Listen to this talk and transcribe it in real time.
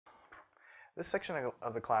This section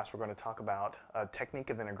of the class we're going to talk about a technique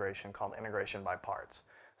of integration called integration by parts.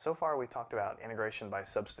 So far we talked about integration by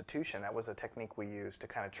substitution. That was a technique we used to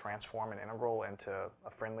kind of transform an integral into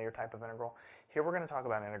a friendlier type of integral. Here we're going to talk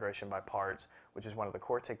about integration by parts, which is one of the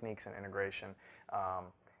core techniques in integration.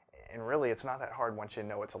 And really it's not that hard once you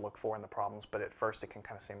know what to look for in the problems, but at first it can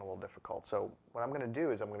kind of seem a little difficult. So what I'm going to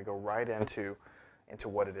do is I'm going to go right into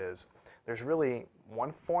what it is. There's really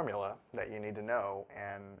one formula that you need to know,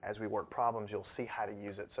 and as we work problems you'll see how to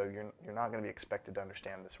use it, so you're not going to be expected to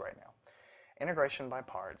understand this right now. Integration by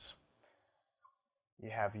parts,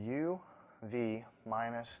 you have u v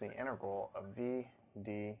minus the integral of v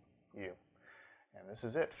du. And this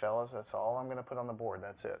is it, fellas. That's all I'm going to put on the board.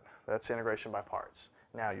 That's it. That's integration by parts.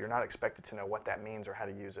 Now, you're not expected to know what that means or how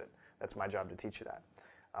to use it. That's my job to teach you that.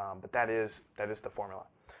 But that is the formula.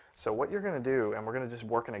 So what you're going to do, and we're going to just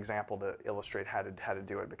work an example to illustrate how to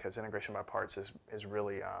do it, because integration by parts is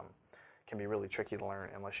really can be really tricky to learn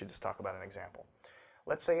unless you just talk about an example.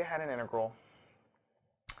 Let's say you had an integral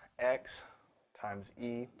x times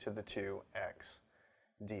e to the 2x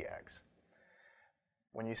dx.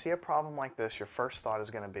 When you see a problem like this, your first thought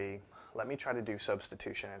is going to be, let me try to do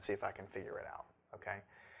substitution and see if I can figure it out. Okay?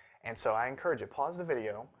 And so I encourage you, pause the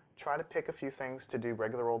video, try to pick a few things to do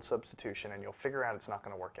regular old substitution, and you'll figure out it's not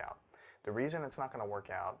going to work out. The reason it's not going to work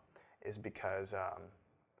out is because,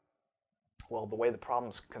 well, the way the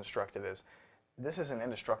problem's constructed is, this is an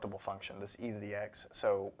indestructible function, this e to the x,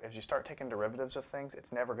 so as you start taking derivatives of things,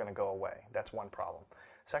 it's never going to go away. That's one problem.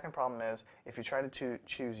 Second problem is, if you try to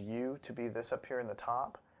choose u to be this up here in the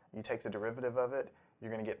top, you take the derivative of it,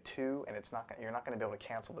 you're going to get 2, and you're not going to be able to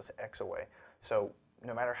cancel this x away. So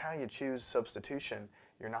no matter how you choose substitution,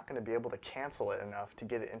 you're not going to be able to cancel it enough to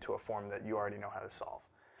get it into a form that you already know how to solve.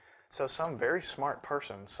 So some very smart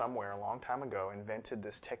person somewhere a long time ago invented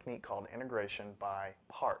this technique called integration by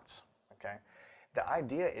parts. Okay? The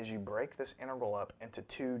idea is you break this integral up into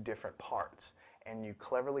two different parts, and you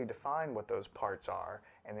cleverly define what those parts are,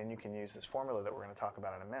 and then you can use this formula that we're going to talk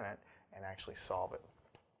about in a minute and actually solve it.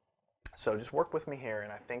 So just work with me here,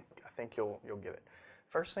 and I think you'll get it.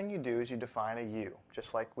 First thing you do is you define a u,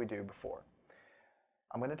 just like we do before.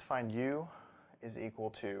 I'm going to define u is equal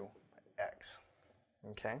to x.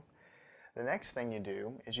 Okay? The next thing you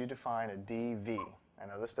do is you define a dv. I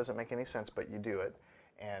know this doesn't make any sense, but you do it.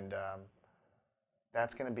 And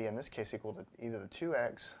that's going to be, in this case, equal to either the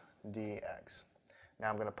 2x dx. Now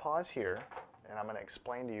I'm going to pause here, and I'm going to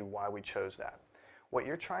explain to you why we chose that. What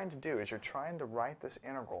you're trying to do is you're trying to write this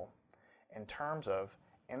integral in terms of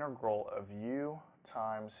integral of u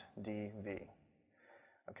times dv.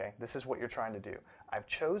 Okay, this is what you're trying to do. I've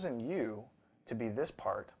chosen u to be this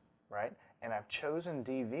part, right? And I've chosen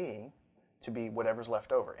dv to be whatever's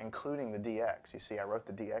left over, including the dx. You see, I wrote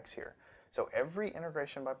the dx here. So every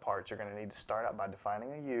integration by parts, you're going to need to start out by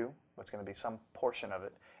defining a u, what's going to be some portion of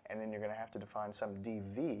it, and then you're going to have to define some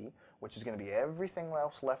dv, which is going to be everything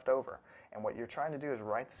else left over. And what you're trying to do is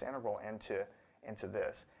write this integral into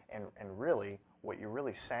this. And really, what you're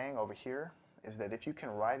really saying over here is that if you can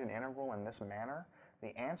write an integral in this manner,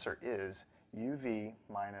 the answer is uv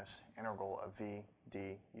minus integral of v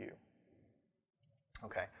du.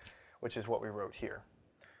 Okay, which is what we wrote here.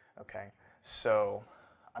 Okay, so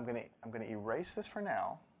I'm going to erase this for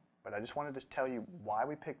now, but I just wanted to tell you why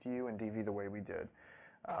we picked u and dv the way we did,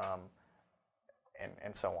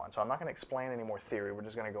 and so on. So I'm not going to explain any more theory. We're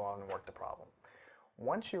just going to go on and work the problem.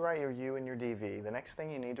 Once you write your u and your dv, the next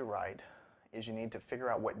thing you need to write is you need to figure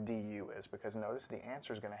out what du is, because notice the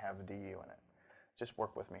answer is going to have a du in it. Just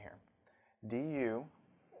work with me here. Du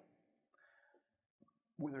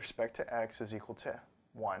with respect to x is equal to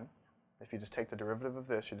 1. If you just take the derivative of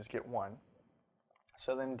this, you just get 1.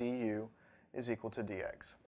 So then du is equal to dx.